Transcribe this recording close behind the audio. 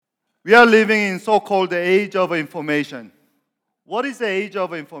We are living in so-called the age of information. What is the age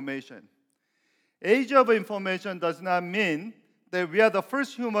of information? Age of information does not mean that we are the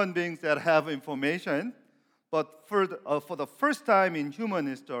first human beings that have information, but for the first time in human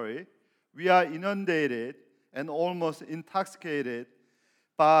history, we are inundated and almost intoxicated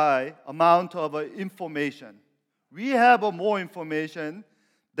by amount of information. We have more information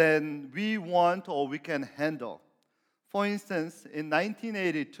than we want or we can handle. For instance, in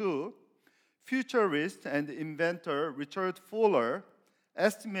 1982, futurist and inventor Richard Fuller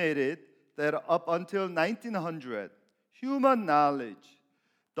estimated that up until 1900, human knowledge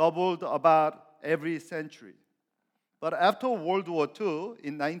doubled about every century. But after World War II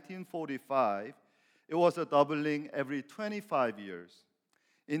in 1945, it was a doubling every 25 years.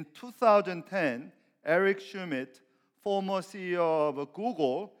 In 2010, Eric Schmidt, former CEO of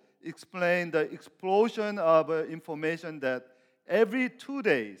Google, explained the explosion of information that every 2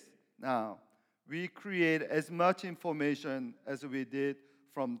 days now, we create as much information as we did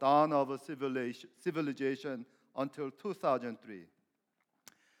from dawn of civilization until 2003.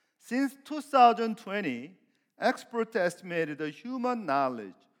 Since 2020, experts estimated the human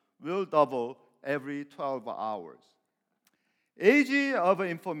knowledge will double every 12 hours. Age of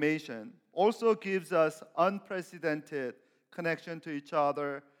information also gives us unprecedented connection to each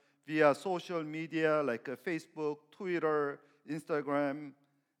other via social media like Facebook, Twitter, Instagram,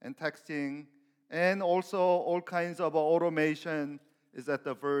 and texting, and also all kinds of automation is at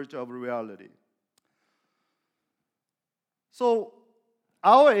the verge of reality. So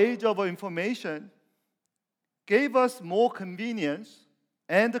our age of information gave us more convenience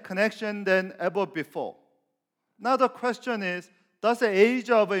and connection than ever before. Now the question is, does the age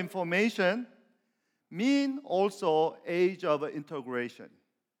of information mean also age of integration?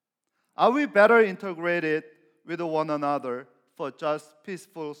 Are we better integrated with one another for just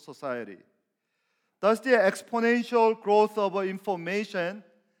peaceful society? Does the exponential growth of information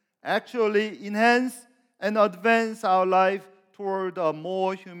actually enhance and advance our life toward a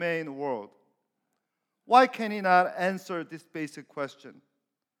more humane world? Why can he not answer this basic question?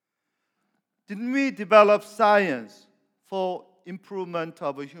 Didn't we develop science for improvement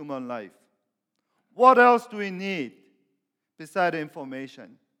of a human life? What else do we need besides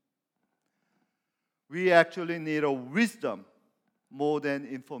information? We actually need a wisdom more than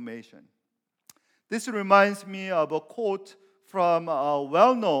information. This reminds me of a quote from a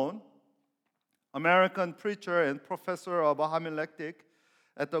well-known American preacher and professor of homiletic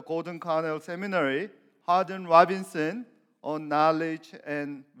at the Gordon Conwell Seminary, Hardin Robinson, on knowledge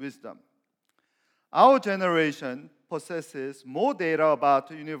and wisdom. Our generation possesses more data about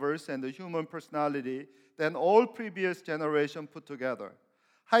the universe and the human personality than all previous generations put together.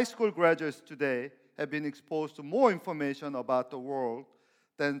 High school graduates today have been exposed to more information about the world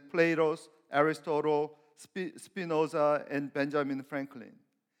than Plato's, Aristotle, Spinoza, and Benjamin Franklin.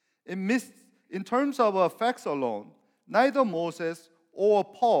 In terms of facts alone, neither Moses or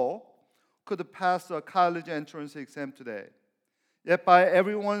Paul could pass a college entrance exam today. Yet by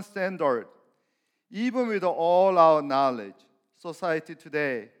everyone's standard, even with all our knowledge, society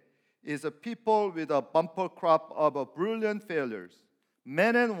today is a people with a bumper crop of brilliant failures.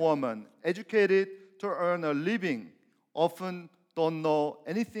 Men and women educated to earn a living often don't know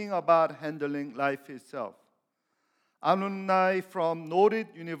anything about handling life itself. Alumni from noted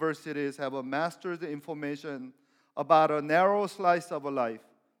universities have mastered information about a narrow slice of life,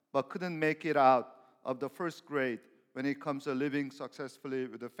 but couldn't make it out of the first grade when it comes to living successfully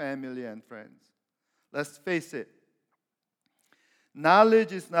with a family and friends. Let's face it,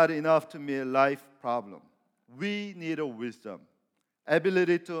 knowledge is not enough to meet life problem. We need a wisdom,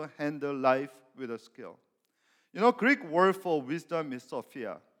 ability to handle life with a skill. Greek word for wisdom is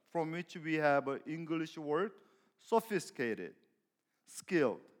Sophia, from which we have an English word, sophisticated,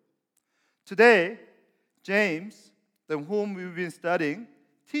 skilled. Today, James, whom we've been studying,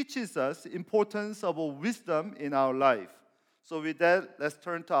 teaches us the importance of wisdom in our life. So with that, let's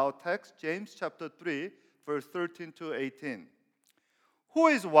turn to our text, James chapter 3, verse 13 to 18. Who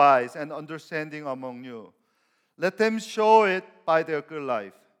is wise and understanding among you? Let them show it by their good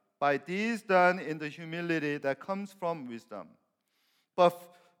life, by deeds done in the humility that comes from wisdom.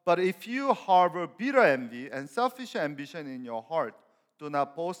 But if you harbor bitter envy and selfish ambition in your heart, do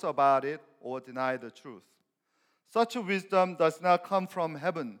not boast about it or deny the truth. Such a wisdom does not come from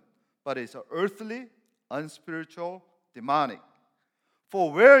heaven, but is earthly, unspiritual, demonic.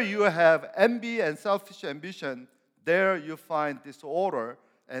 For where you have envy and selfish ambition, there you find disorder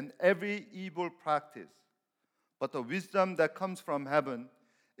and every evil practice. But the wisdom that comes from heaven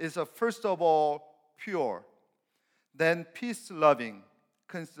is first of all pure, then peace-loving,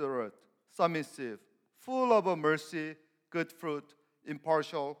 considerate, submissive, full of mercy, good fruit,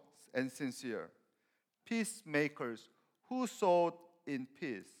 impartial, and sincere. Peacemakers who sow in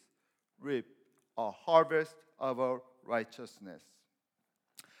peace reap a harvest of our righteousness.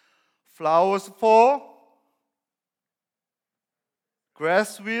 Flowers fall,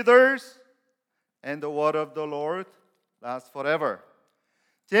 grass withers, and the word of the Lord lasts forever.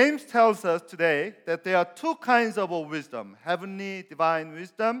 James tells us today that there are two kinds of wisdom: heavenly divine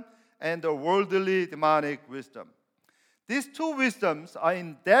wisdom and the worldly demonic wisdom. These two wisdoms are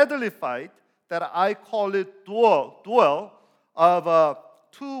in deadly fight that I call it duel of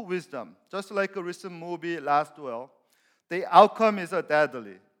two wisdom. Just like a recent movie, Last Duel, the outcome is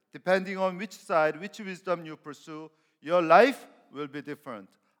deadly. Depending on which side, which wisdom you pursue, your life will be different,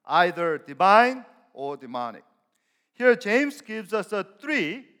 either divine or demonic. Here, James gives us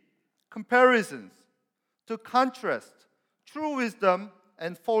three comparisons to contrast true wisdom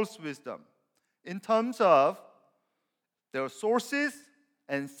and false wisdom in terms of their sources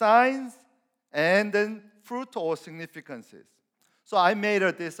and signs and then fruit or significances. So I made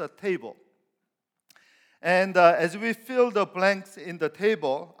this table. And as we fill the blanks in the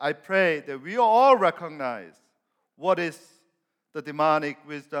table, I pray that we all recognize what is the demonic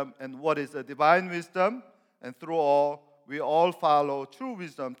wisdom and what is the divine wisdom. And through all, we all follow true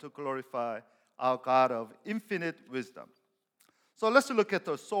wisdom to glorify our God of infinite wisdom. So let's look at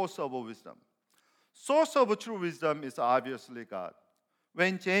the source of wisdom. Source of true wisdom is obviously God.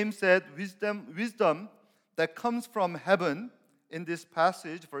 When James said wisdom that comes from heaven in this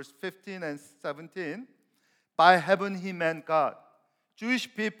passage, verse 15 and 17, by heaven he meant God.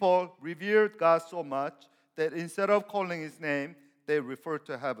 Jewish people revered God so much that instead of calling his name, they referred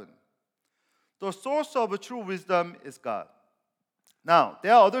to heaven. The source of true wisdom is God. Now,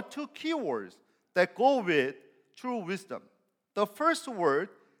 there are other two key words that go with true wisdom. The first word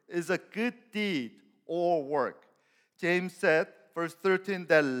is a good deed or work. James said, verse 13,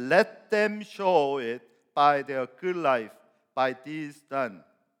 that let them show it by their good life, by deeds done.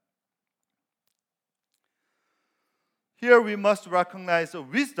 Here we must recognize that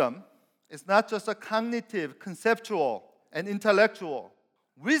wisdom is not just a cognitive, conceptual, and intellectual.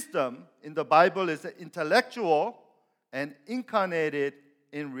 Wisdom in the Bible is intellectual and incarnated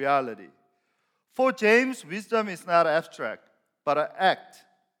in reality. For James, wisdom is not abstract, but an act.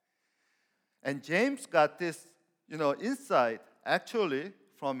 And James got this, insight actually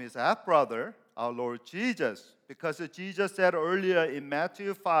from his half-brother, our Lord Jesus, because Jesus said earlier in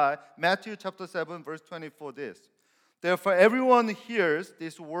Matthew chapter 7, verse 24 this. Therefore, everyone who hears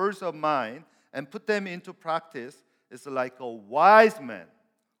these words of mine and put them into practice is like a wise man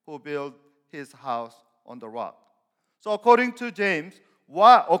who built his house on the rock. So according to Jesus,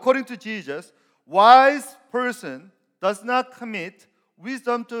 wise person does not commit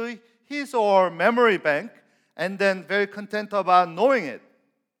wisdom to his or her memory bank and then very content about knowing it.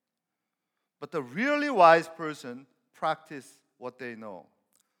 But the really wise person practice what they know.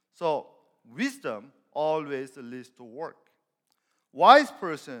 So wisdom always leads to work. Wise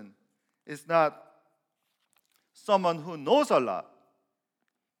person is not someone who knows a lot,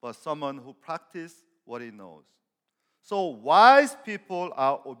 but someone who practices what he knows. So wise people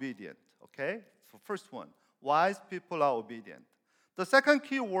are obedient. Okay? So first one, wise people are obedient. The second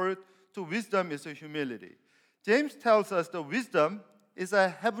key word to wisdom is humility. James tells us that wisdom is a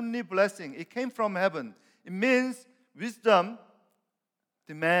heavenly blessing. It came from heaven. It means wisdom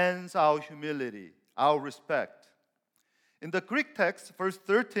demands our humility, our respect. In the Greek text, verse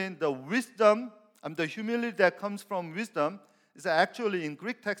 13, the humility that comes from wisdom is actually in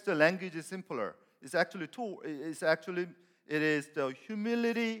Greek text the language is simpler. It is the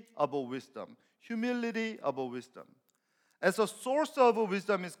humility of wisdom. Humility of wisdom. As a source of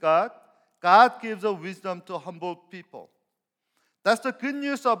wisdom is God, God gives a wisdom to humble people. That's the good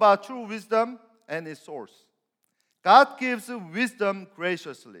news about true wisdom and its source. God gives wisdom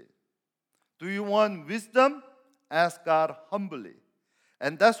graciously. Do you want wisdom? Ask God humbly.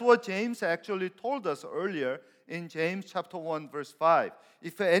 And that's what James actually told us earlier in James chapter 1, verse 5.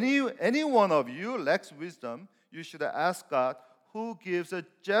 If any one of you lacks wisdom, you should ask God, who gives it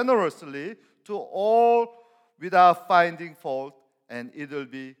generously to all without finding fault, and it will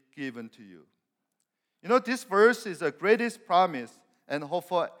be given to you. This verse is the greatest promise and hope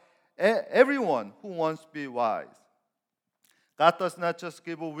for everyone who wants to be wise. God does not just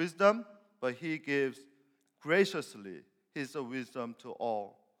give wisdom, but he gives graciously his wisdom to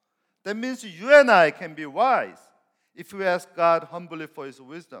all. That means you and I can be wise if we ask God humbly for his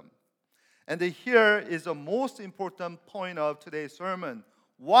wisdom. And here is the most important point of today's sermon.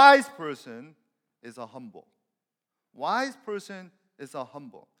 Wise person is a humble. Wise person is a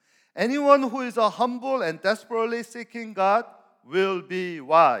humble. Anyone who is a humble and desperately seeking God will be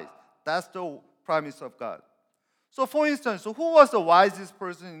wise. That's the promise of God. So for instance, who was the wisest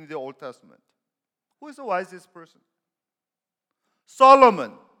person in the Old Testament? Who is the wisest person?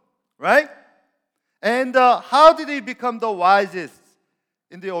 Solomon, right? And how did he become the wisest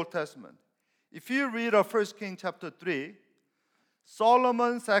in the Old Testament? If you read 1 Kings chapter 3,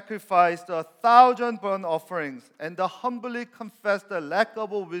 Solomon sacrificed 1,000 burnt offerings and humbly confessed the lack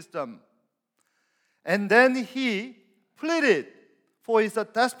of wisdom. And then he pleaded for his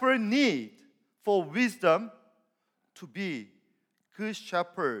desperate need for wisdom to be good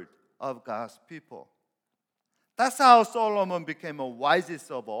shepherd of God's people. That's how Solomon became a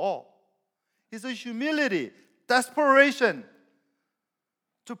wisest of all. His humility, desperation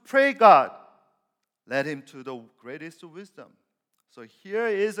to pray God led him to the greatest wisdom. So here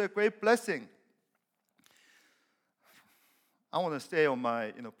is a great blessing. I want to stay on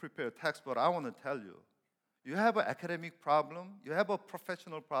my prepared text, but I want to tell you, you have an academic problem, you have a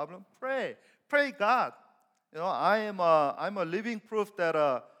professional problem, pray God. I'm a living proof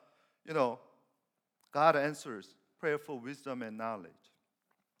that God answers prayer for wisdom and knowledge.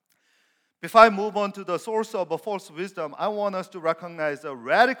 Before I move on to the source of a false wisdom, I want us to recognize a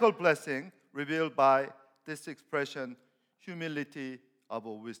radical blessing revealed by this expression, humility of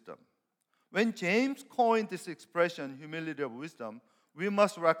wisdom. When James coined this expression, humility of wisdom, we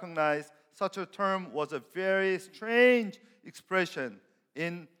must recognize such a term was a very strange expression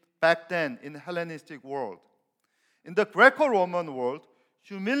back then in the Hellenistic world. In the Greco-Roman world,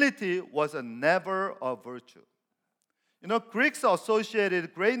 humility was never a virtue. Greeks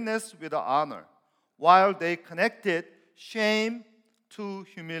associated greatness with honor, while they connected shame to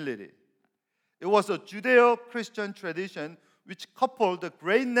humility. It was a Judeo-Christian tradition which coupled the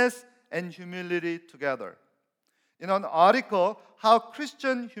greatness and humility together. In an article, How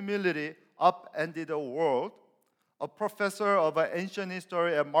Christian Humility Upended the World, a professor of ancient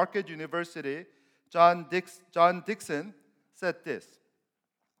history at Marquette University, John Dixon, said this.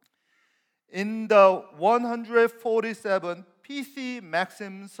 In the 147 PC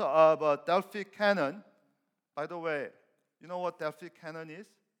maxims of Delphic Canon, by the way, you know what Delphic Canon is?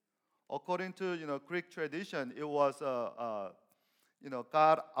 According to Greek tradition, it was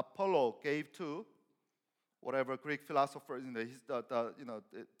God Apollo gave to whatever Greek philosopher in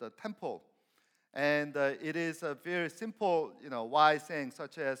the temple, and it is a very simple wise saying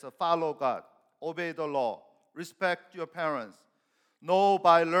such as follow God, obey the law, respect your parents, know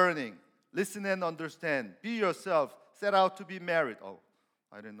by learning, listen and understand, be yourself, set out to be married. Oh,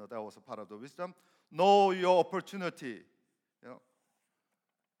 I didn't know that was a part of the wisdom. Know your opportunity.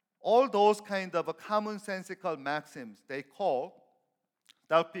 All those kind of commonsensical maxims they call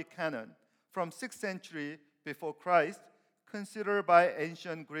Delphic Canon from 6th century before Christ, considered by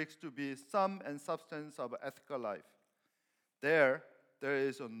ancient Greeks to be sum and substance of ethical life. There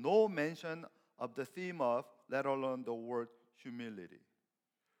is no mention of the theme of, let alone the word humility.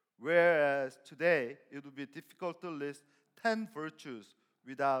 Whereas today, it would be difficult to list 10 virtues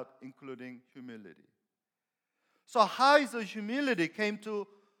without including humility. So how is the humility came to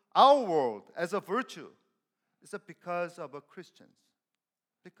our world as a virtue? It's because of Christians.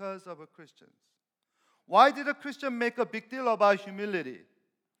 Because of Christians. Why did a Christian make a big deal about humility?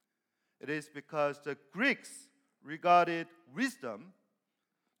 It is because the Greeks regarded wisdom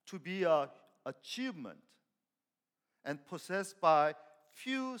to be an achievement and possessed by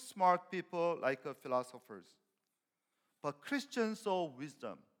few smart people like philosophers. But Christians saw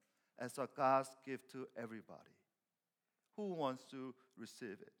wisdom as a God's gift to everybody who wants to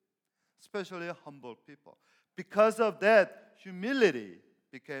receive it, especially humble people. Because of that, humility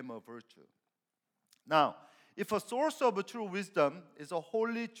became a virtue. Now, if a source of true wisdom is a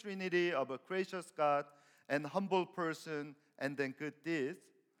holy trinity of a gracious God and humble person and then good deeds,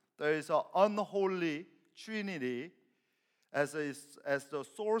 there is an unholy trinity as the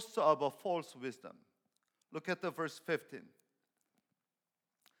source of a false wisdom. Look at the verse 15.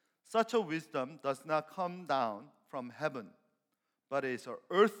 Such a wisdom does not come down from heaven, but is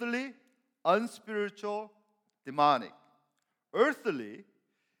earthly, unspiritual, demonic. Earthly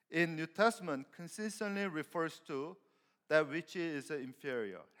in New Testament consistently refers to that which is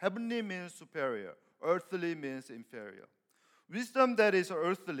inferior. Heavenly means superior. Earthly means inferior. Wisdom that is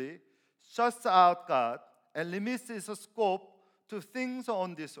earthly shuts out God and limits its scope to things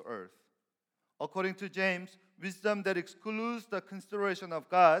on this earth. According to James, wisdom that excludes the consideration of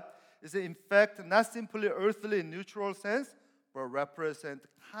God is in fact not simply earthly in neutral sense, but represent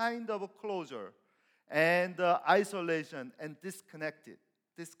kind of a closure and isolation and disconnectedness.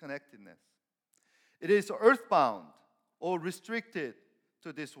 It is earthbound, or restricted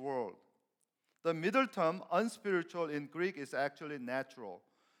to this world. The middle term, unspiritual, in Greek is actually natural,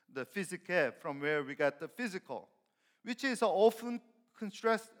 the physike, from where we got the physical, which is often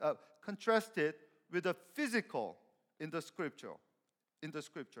contrasted with the physical in the scripture.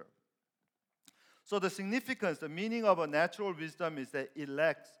 So the significance, the meaning of a natural wisdom is that it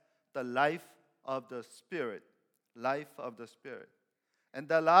lacks the life of the Spirit. Life of the Spirit. And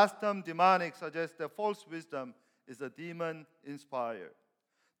the last term, demonic, suggests that false wisdom is a demon-inspired.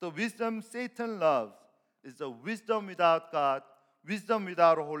 The wisdom Satan loves is the wisdom without God, wisdom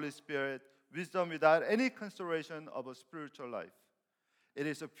without the Holy Spirit, wisdom without any consideration of a spiritual life. It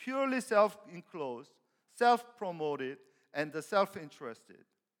is a purely self-enclosed, self-promoted, and the self-interested.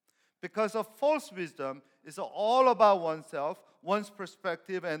 Because of false wisdom is all about oneself, one's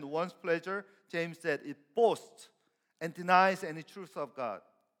perspective, and one's pleasure. James said it boasts and denies any truth of God.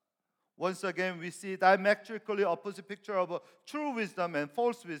 Once again, we see diametrically opposite picture of a true wisdom and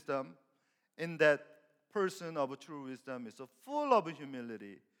false wisdom, in that person of a true wisdom is full of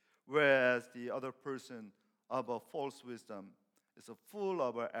humility, whereas the other person of a false wisdom is full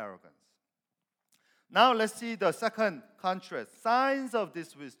of arrogance. Now let's see the second contrast, signs of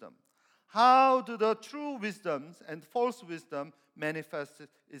this wisdom. How do the true wisdoms and false wisdom manifest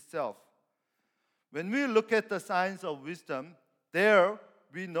itself? When we look at the signs of wisdom, there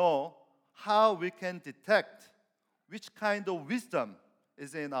we know how we can detect which kind of wisdom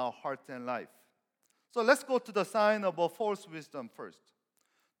is in our heart and life. So let's go to the sign of a false wisdom first.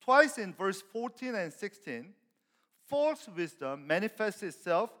 Twice in verse 14 and 16, false wisdom manifests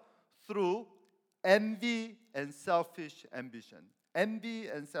itself through envy and selfish ambition. Envy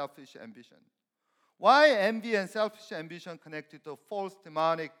and selfish ambition. Why envy and selfish ambition connected to false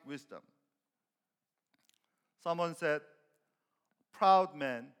demonic wisdom? Someone said, proud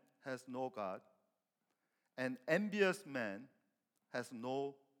man has no God, and envious man has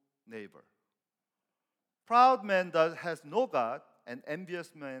no neighbor. Proud man has no God, and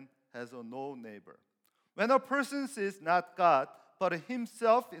envious man has no neighbor. When a person sees not God, but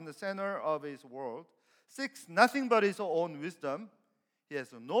himself in the center of his world, seeks nothing but his own wisdom, he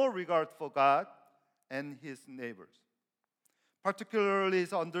has no regard for God and his neighbors. Particularly,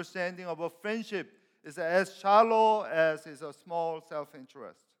 his understanding of a friendship is as shallow as his small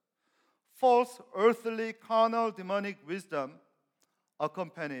self-interest. False, earthly, carnal, demonic wisdom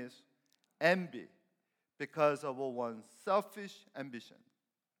accompanies envy because of one's selfish ambition.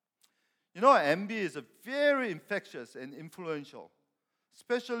 You know, envy is very infectious and influential,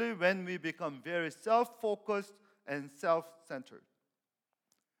 especially when we become very self-focused and self-centered.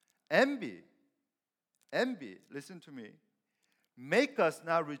 Envy, listen to me, make us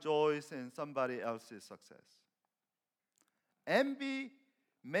not rejoice in somebody else's success. Envy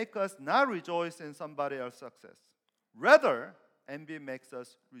make us not rejoice in somebody else's success. Rather, envy makes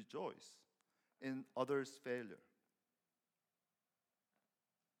us rejoice in others' failure.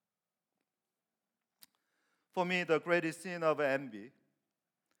 For me, the greatest sin of envy,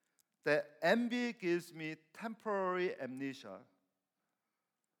 that envy gives me temporary amnesia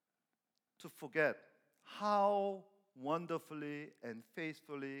to forget how wonderfully and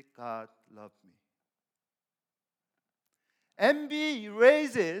faithfully God loved me. Envy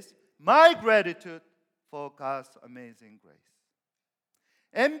erases my gratitude for God's amazing grace.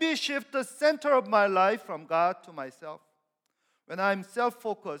 Envy shifts the center of my life from God to myself. When I'm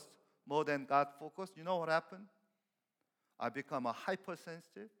self-focused more than God-focused, you know what happened? I become a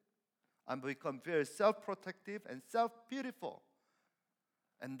hypersensitive. I become very self-protective and self-beautiful.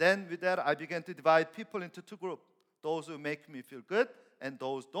 And then with that, I began to divide people into two groups. Those who make me feel good and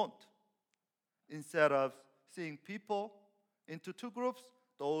those don't. Instead of seeing people into two groups,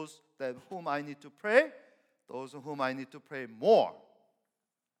 those that whom I need to pray, those whom I need to pray more.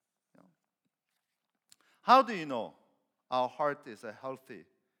 How do you know our heart is healthy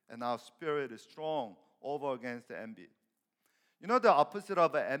and our spirit is strong over against the envy? You know, the opposite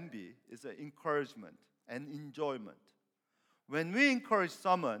of envy is encouragement and enjoyment. When we encourage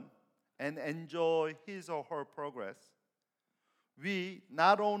someone and enjoy his or her progress, we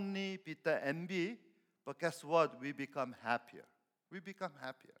not only beat the envy, but guess what? We become happier. We become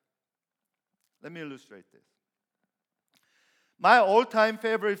happier. Let me illustrate this. My all-time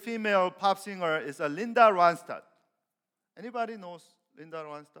favorite female pop singer is Linda Ronstadt. Anybody knows Linda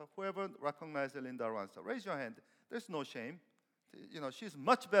Ronstadt? Whoever recognizes Linda Ronstadt, raise your hand. There's no shame. You know, she's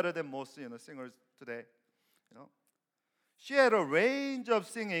much better than most singers today. You know, she had a range of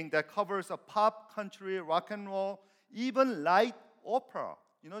singing that covers a pop, country, rock and roll, even light opera.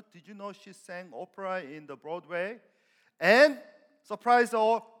 You know, did you know she sang opera in the Broadway? And surprise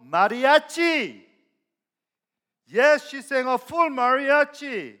all, mariachi. Yes, she sang a full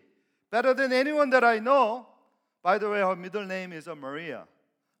mariachi, better than anyone that I know. By the way, her middle name is Maria.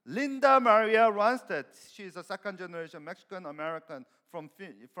 Linda Maria Ronstadt. She's a second-generation Mexican-American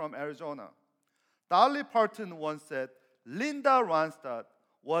from Arizona. Dolly Parton once said, Linda Ronstadt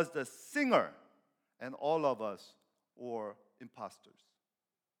was the singer, and all of us were imposters.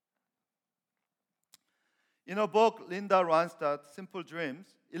 In her book, Linda Ronstadt, Simple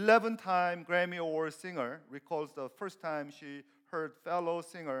Dreams, 11-time Grammy Award singer recalls the first time she heard fellow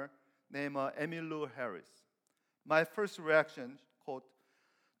singer named Emmylou Harris. My first reaction, quote,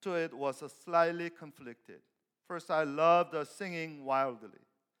 to it was slightly conflicted. First, I loved her singing wildly.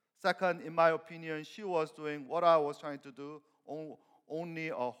 Second, in my opinion, she was doing what I was trying to do, only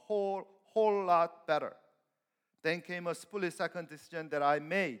a whole lot better. Then came a split-second decision that I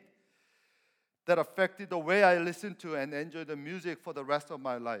made that affected the way I listened to and enjoyed the music for the rest of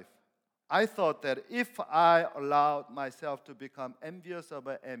my life. I thought that if I allowed myself to become envious of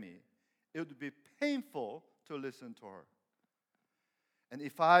Emmy, it would be painful to listen to her. And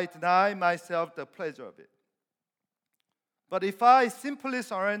if I deny myself the pleasure of it. But if I simply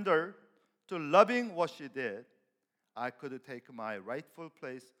surrender to loving what she did, I could take my rightful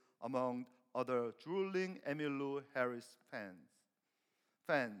place among other drooling Emmylou Harris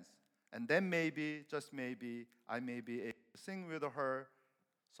fans. And then maybe, just maybe, I may be able to sing with her,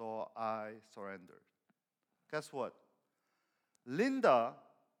 so I surrendered. Guess what? Linda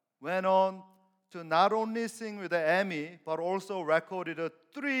went on to not only sing with the Emmy, but also recorded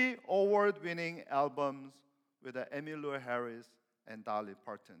 3 award-winning albums with Emmylou Harris and Dolly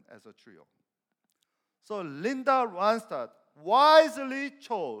Parton as a trio. So Linda Ronstadt wisely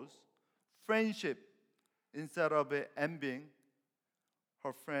chose friendship instead of envying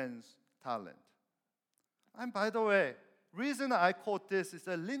her friend's talent. And by the way, reason I quote this is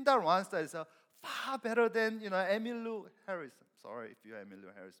that Linda Ronstadt is far better than Emmylou Harris. I'm sorry if you're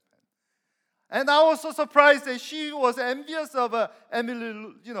Emmylou Harris fan. And I was so surprised that she was envious of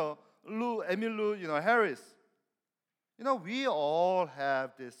Emmylou Harris. We all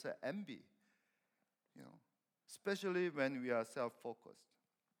have this envy, especially when we are self-focused.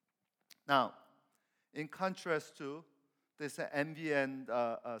 Now, in contrast to this envy and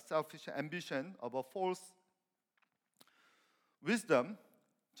selfish ambition of a false wisdom,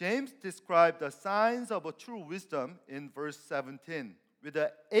 James described the signs of a true wisdom in verse 17 with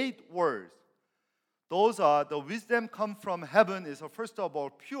the 8 words. Those are, the wisdom come from heaven is first of all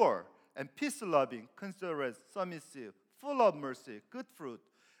pure and peace-loving, considerate, submissive, full of mercy, good fruit,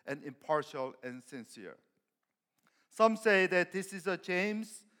 and impartial and sincere. Some say that this is a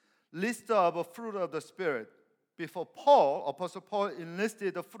James list of a fruit of the Spirit. Before Apostle Paul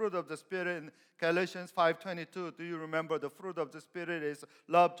enlisted the fruit of the Spirit in Galatians 5:22. Do you remember the fruit of the Spirit is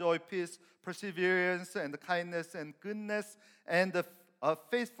love, joy, peace, perseverance, and kindness, and goodness, and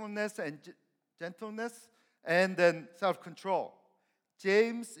faithfulness, and gentleness, and then self-control.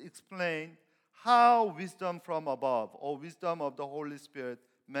 James explained how wisdom from above, or wisdom of the Holy Spirit,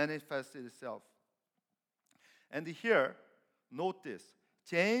 manifests itself. And here, note this.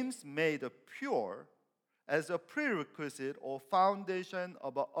 James made pure as a prerequisite or foundation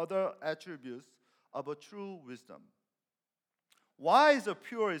of other attributes of a true wisdom. Why is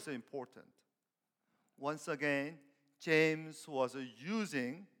pure is important? Once again, James was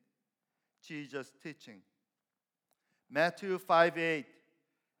using Jesus' teaching. Matthew 5:8,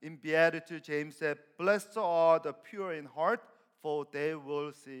 in Beatitude, James said, "Blessed are the pure in heart, for they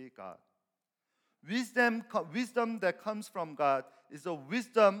will see God." Wisdom that comes from God is the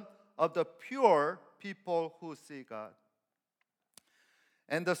wisdom of the pure people who see God.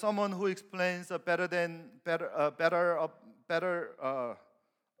 And someone who explains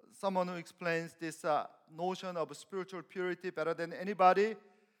someone who explains this notion of spiritual purity better than anybody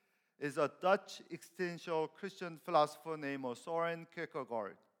is a Dutch existential Christian philosopher named Søren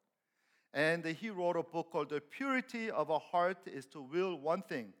Kierkegaard. And he wrote a book called The Purity of a Heart is to Will One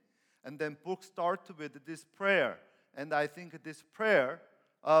Thing. And then book starts with this prayer. And I think this prayer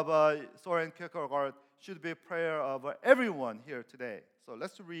of Søren Kierkegaard should be a prayer of everyone here today. So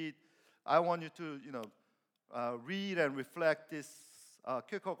let's read. I want you to, read and reflect this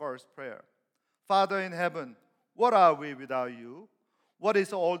Kierkegaard's prayer. Father in heaven, what are we without you? What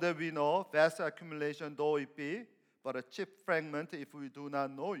is all that we know? Vast accumulation though it be, but a cheap fragment if we do not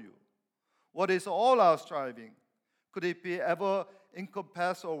know you. What is all our striving? Could it be ever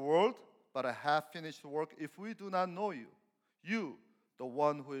encompass a world, but a half-finished work if we do not know you? You, the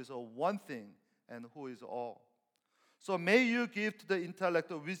one who is a one thing and who is all. So may you give to the intellect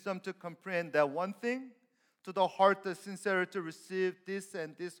the wisdom to comprehend that one thing, to the heart the sincerity to receive this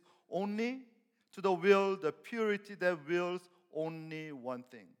and this only, to the will, the purity that wills only one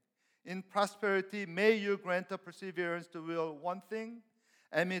thing. In prosperity, may you grant a perseverance to will one thing.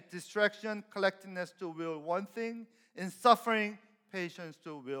 Amid distraction, collectedness to will one thing. In suffering, patience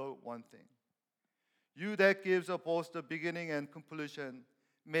to will one thing. You that gives us both the beginning and conclusion,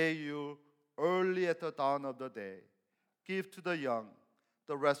 may you, early at the dawn of the day, give to the young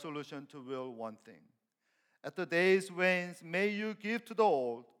the resolution to will one thing. At the day's wanes, may you give to the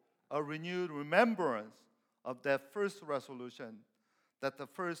old a renewed remembrance of that first resolution, that the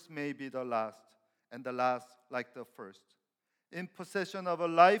first may be the last, and the last like the first. In possession of a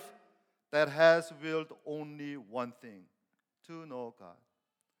life that has willed only one thing, to know God.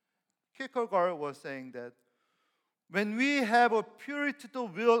 Kierkegaard was saying that when we have a purity to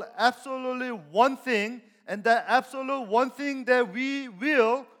will absolutely one thing, and that absolute one thing that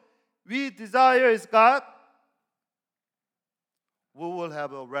we desire is God, we will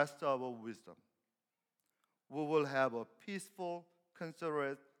have a rest of our wisdom. We will have a peaceful,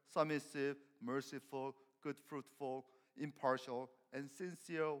 considerate, submissive, merciful, good, fruitful, impartial, and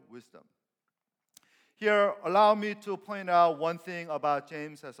sincere wisdom. Here, allow me to point out one thing about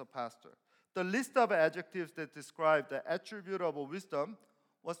James as a pastor. The list of adjectives that describe the attribute of wisdom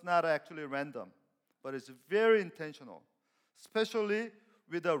was not actually random, but it's very intentional, especially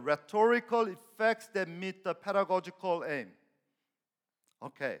with the rhetorical effects that meet the pedagogical aim.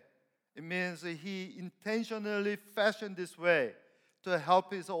 Okay, it means he intentionally fashioned this way to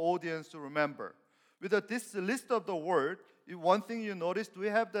help his audience to remember. With this list of the word, one thing you notice, do we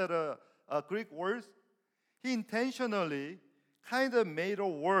have that Greek words? He intentionally kind of made a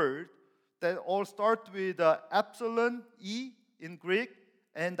word that all start with epsilon, E in Greek,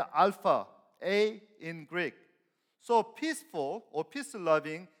 and alpha, A in Greek. So peaceful or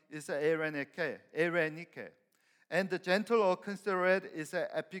peace-loving is erenike. And the gentle or considerate is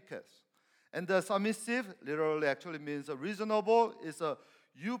epikes. And the submissive, literally actually means reasonable, is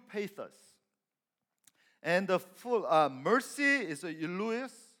eupathos. And the full mercy is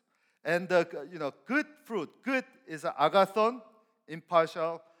eulois. And the good fruit, good is agathon,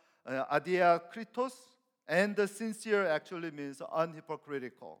 impartial, adiakritos. And the sincere actually means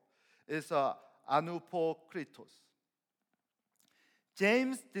unhypocritical. It's anupokritos.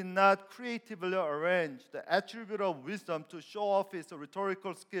 James did not creatively arrange the attribute of wisdom to show off his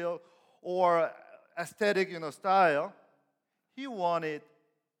rhetorical skill or aesthetic style. He wanted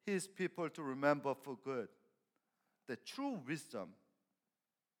his people to remember for good. The true wisdom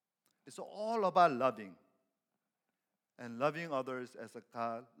is all about loving and loving others as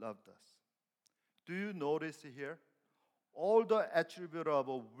God loved us. Do you notice here? All the attributes of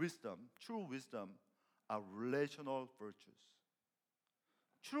wisdom, true wisdom, are relational virtues.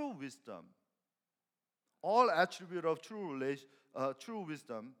 True wisdom, all attribute of true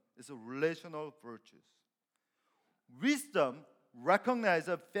wisdom is a relational virtues. Wisdom recognizes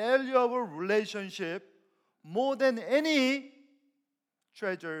the value of a relationship more than any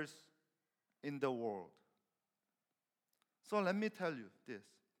treasures in the world. So let me tell you this.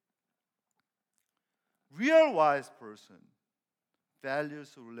 Real wise person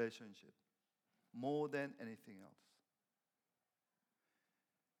values relationship more than anything else.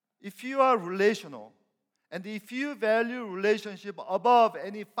 If you are relational, and if you value relationship above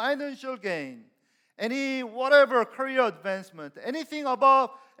any financial gain, any whatever career advancement, anything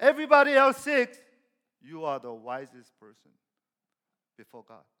above everybody else seeks, you are the wisest person before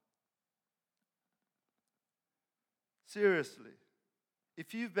God. Seriously,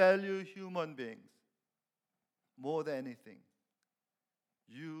 if you value human beings more than anything,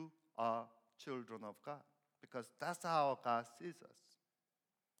 you are children of God, because that's how God sees us.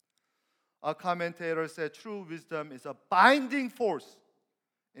 A commentator said true wisdom is a binding force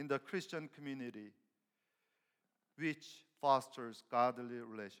in the Christian community which fosters godly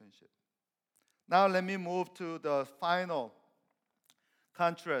relationship. Now let me move to the final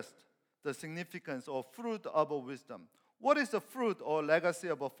contrast, the significance or fruit of wisdom. What is the fruit or legacy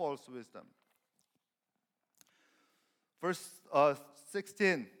of a false wisdom? Verse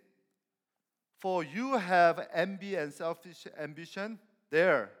 16, for you have envy and selfish ambition,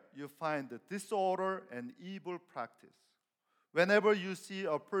 there you find the disorder and evil practice. Whenever you see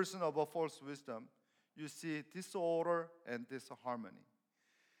a person of a false wisdom, you see disorder and disharmony.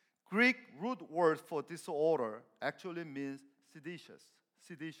 Greek root word for disorder actually means seditious.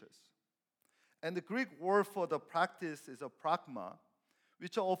 And the Greek word for the practice is a pragma,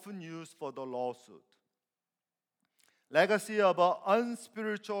 which are often used for the lawsuit. Legacy of an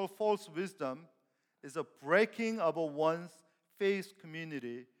unspiritual false wisdom is a breaking of one's faith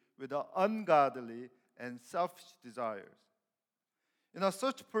community with ungodly and selfish desires.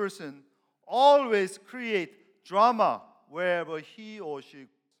 Such person always create drama wherever he or she goes.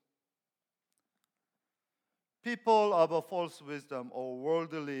 People of a false wisdom or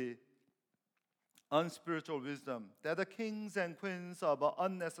worldly, unspiritual wisdom, they're the kings and queens of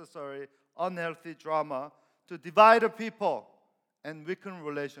unnecessary, unhealthy drama to divide the people and weaken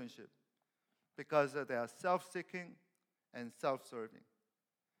relationship because they are self-seeking and self-serving.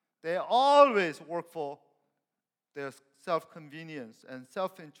 They always work for their self-convenience and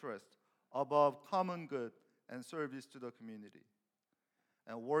self-interest above common good and service to the community.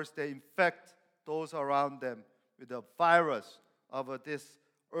 And worse, they infect those around them with the virus of this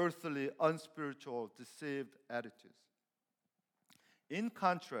earthly, unspiritual, deceived attitudes. In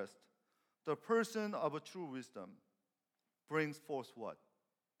contrast, the person of a true wisdom brings forth what?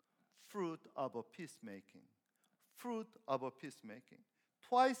 Fruit of a peacemaking. Fruit of a peacemaking.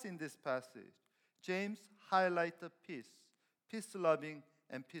 Twice in this passage, James highlighted peace, peace-loving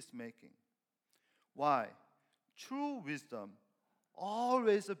and peacemaking. Why? True wisdom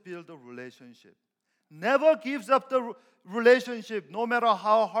always builds a relationship. Never gives up the relationship, no matter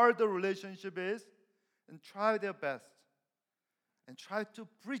how hard the relationship is, and try their best. And try to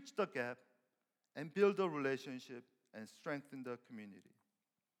bridge the gap and build a relationship and strengthen the community.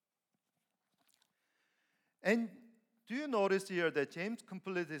 And do you notice here that James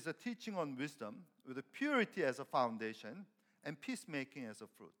completes his teaching on wisdom with purity as a foundation and peacemaking as a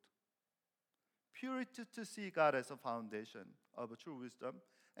fruit? Purity to see God as a foundation of a true wisdom,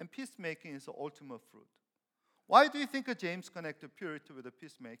 and peacemaking is the ultimate fruit. Why do you think James connected purity with the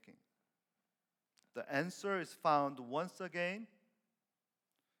peacemaking? The answer is found once again,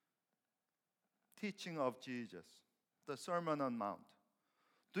 teaching of Jesus, the Sermon on Mount.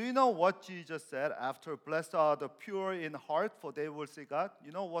 Do you know what Jesus said after blessed are the pure in heart, for they will see God?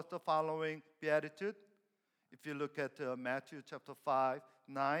 You know what's the following beatitude? If you look at Matthew chapter 5,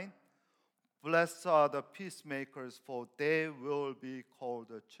 9, blessed are the peacemakers, for they will be called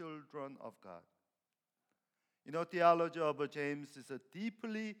the children of God. You know, theology of James is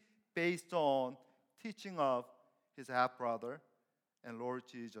deeply based on teaching of his half-brother and Lord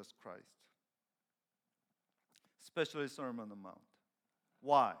Jesus Christ, especially Sermon on the Mount.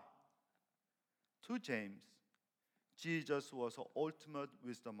 Why? To James, Jesus was the ultimate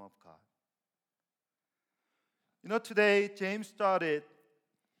wisdom of God. You know, today, James started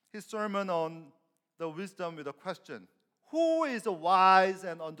his sermon on the wisdom with a question: who is wise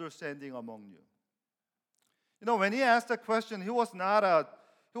and understanding among you? You know, when he asked the question, he was not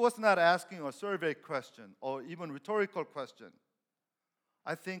asking a survey question or even rhetorical question.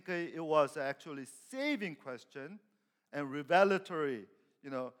 I think it was actually saving question and revelatory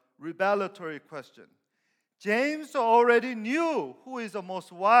question. James already knew who is the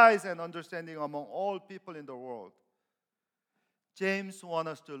most wise and understanding among all people in the world. James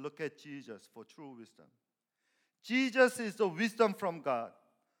wants us to look at Jesus for true wisdom. Jesus is the wisdom from God,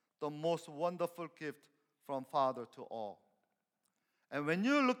 the most wonderful gift from Father to all. And when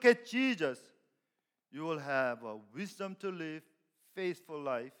you look at Jesus, you will have a wisdom to live faithful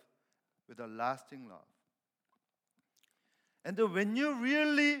life with a lasting love. And when you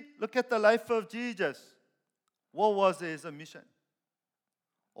really look at the life of Jesus, what was his mission?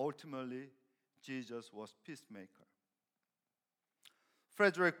 Ultimately, Jesus was peacemaker.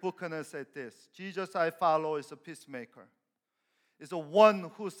 Frederick Buchanan said this: Jesus I follow is a peacemaker. Is the one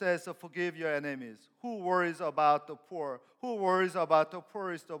who says, forgive your enemies, who worries about the poor, who worries about the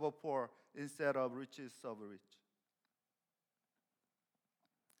poorest of the poor instead of richest of the rich.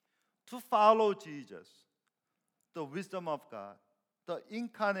 To follow Jesus, the wisdom of God, the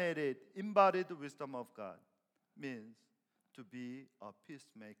incarnated, embodied wisdom of God, means to be a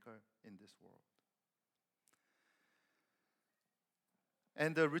peacemaker in this world.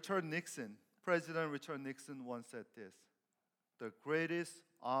 And President Richard Nixon once said this: the greatest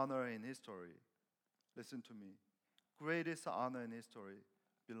honor in history, listen to me, greatest honor in history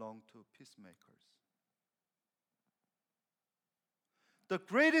belong to peacemakers. The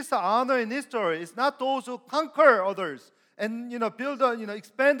greatest honor in history is not those who conquer others and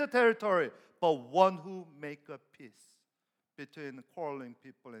expand the territory, but one who make a peace between quarreling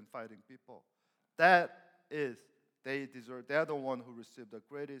people and fighting people. They are the one who receive the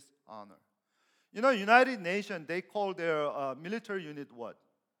greatest honor. You know, United Nations, they call their military unit what?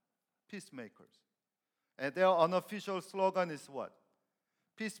 Peacemakers. And their unofficial slogan is what?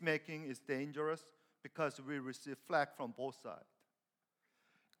 Peacemaking is dangerous because we receive flack from both sides.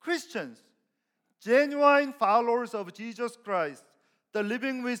 Christians, genuine followers of Jesus Christ, the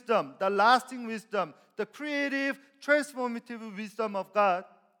living wisdom, the lasting wisdom, the creative, transformative wisdom of God,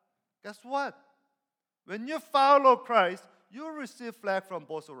 guess what? When you follow Christ, you receive flack from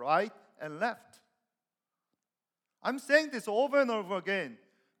both right and left. I'm saying this over and over again.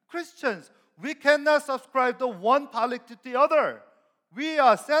 Christians, we cannot subscribe to one politics to the other. We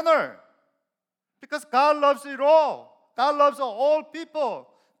are center. Because God loves it all. God loves all people.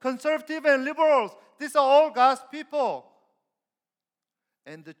 Conservative and liberals, these are all God's people.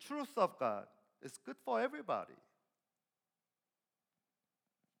 And the truth of God is good for everybody.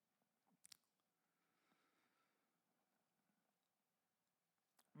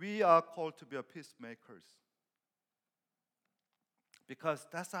 We are called to be a peacemakers. Because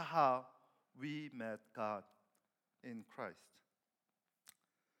that's how we met God in Christ.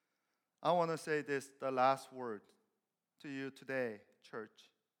 I want to say this, the last word to you today, church.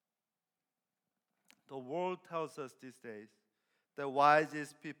 The world tells us these days, the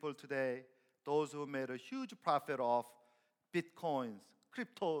wisest people today, those who made a huge profit off bitcoins,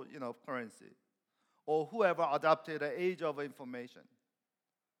 crypto, currency, or whoever adopted the age of information.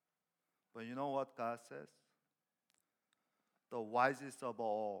 But you know what God says? The wisest of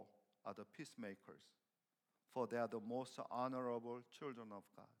all are the peacemakers, for they are the most honorable children of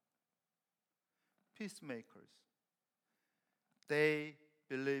God. Peacemakers. They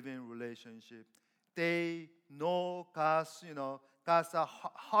believe in relationship. They know God's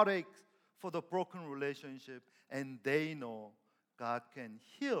heartache for the broken relationship, and they know God can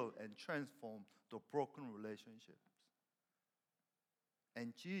heal and transform the broken relationships.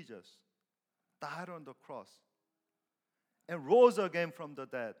 And Jesus died on the cross and rose again from the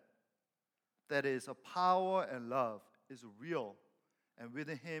dead. That is, a power and love is real, and with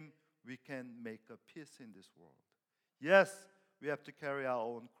Him we can make a peace in this world. Yes, we have to carry our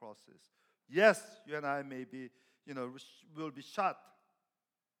own crosses. Yes, you and I may be, will be shot.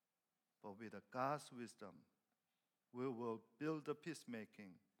 But with God's wisdom, we will build the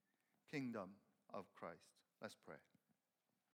peacemaking kingdom of Christ. Let's pray.